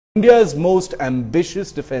India's most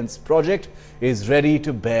ambitious defense project is ready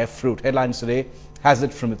to bear fruit. Headlines today has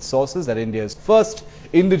it from its sources that India's first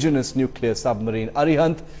indigenous nuclear submarine,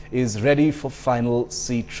 Arihant, is ready for final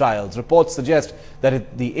sea trials. Reports suggest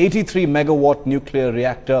that the 83 megawatt nuclear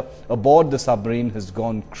reactor aboard the submarine has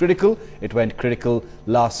gone critical. It went critical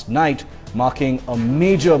last night, marking a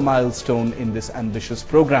major milestone in this ambitious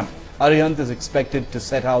program. Arihant is expected to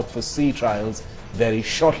set out for sea trials very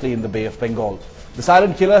shortly in the Bay of Bengal. The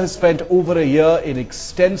silent killer has spent over a year in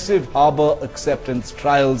extensive harbour acceptance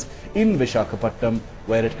trials in Vishakhapatnam,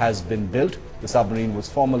 where it has been built. The submarine was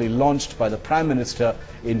formally launched by the Prime Minister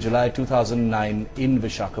in July 2009 in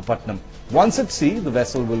Vishakhapatnam. Once at sea, the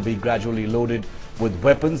vessel will be gradually loaded with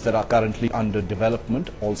weapons that are currently under development,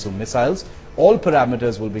 also missiles. All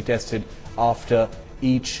parameters will be tested after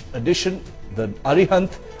each addition. The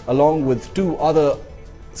Arihant, along with two other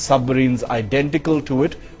submarines identical to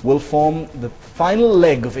it, will form the final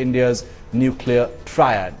leg of India's nuclear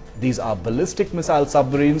triad. These are ballistic missile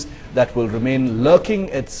submarines that will remain lurking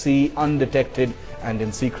at sea undetected and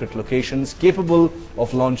in secret locations, capable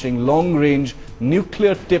of launching long-range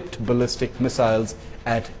nuclear-tipped ballistic missiles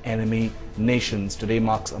at enemy nations. Today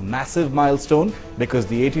marks a massive milestone because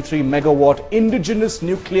the 83 megawatt indigenous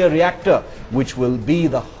nuclear reactor, which will be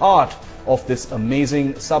the heart of this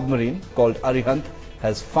amazing submarine called Arihant,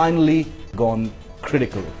 has finally gone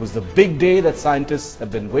critical. It was the big day that scientists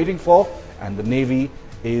have been waiting for, and the Navy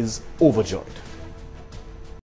is overjoyed.